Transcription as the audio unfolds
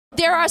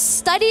there are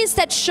studies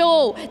that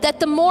show that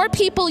the more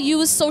people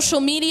use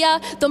social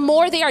media, the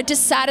more they are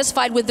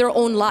dissatisfied with their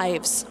own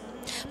lives.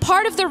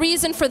 Part of the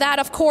reason for that,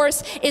 of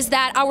course, is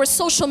that our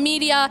social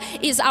media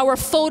is our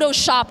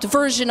photoshopped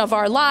version of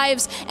our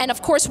lives. And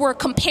of course, we're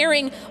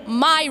comparing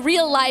my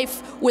real life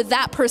with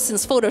that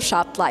person's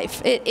photoshopped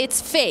life.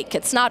 It's fake,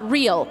 it's not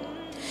real.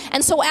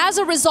 And so as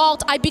a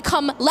result, I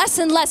become less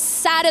and less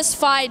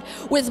satisfied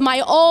with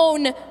my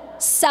own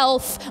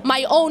self,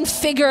 my own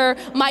figure,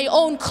 my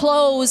own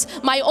clothes,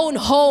 my own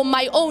home,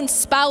 my own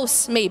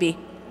spouse, maybe.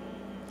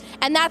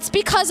 And that's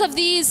because of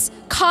these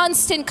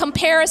constant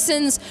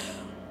comparisons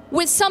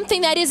with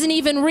something that isn't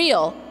even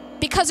real,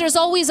 because there's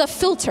always a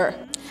filter.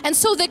 And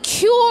so the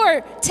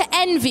cure to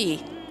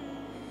envy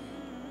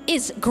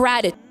is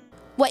gratitude.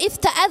 وَإِذْ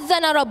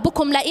تَأَذَّنَ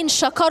رَبُّكُمْ لَإِن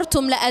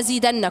شَكَرْتُمْ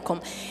لَأَزِيدَنَّكُمْ.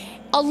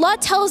 Allah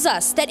tells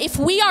us that if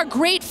we are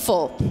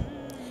grateful,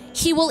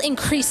 He will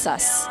increase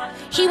us.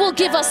 He will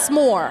give us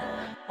more.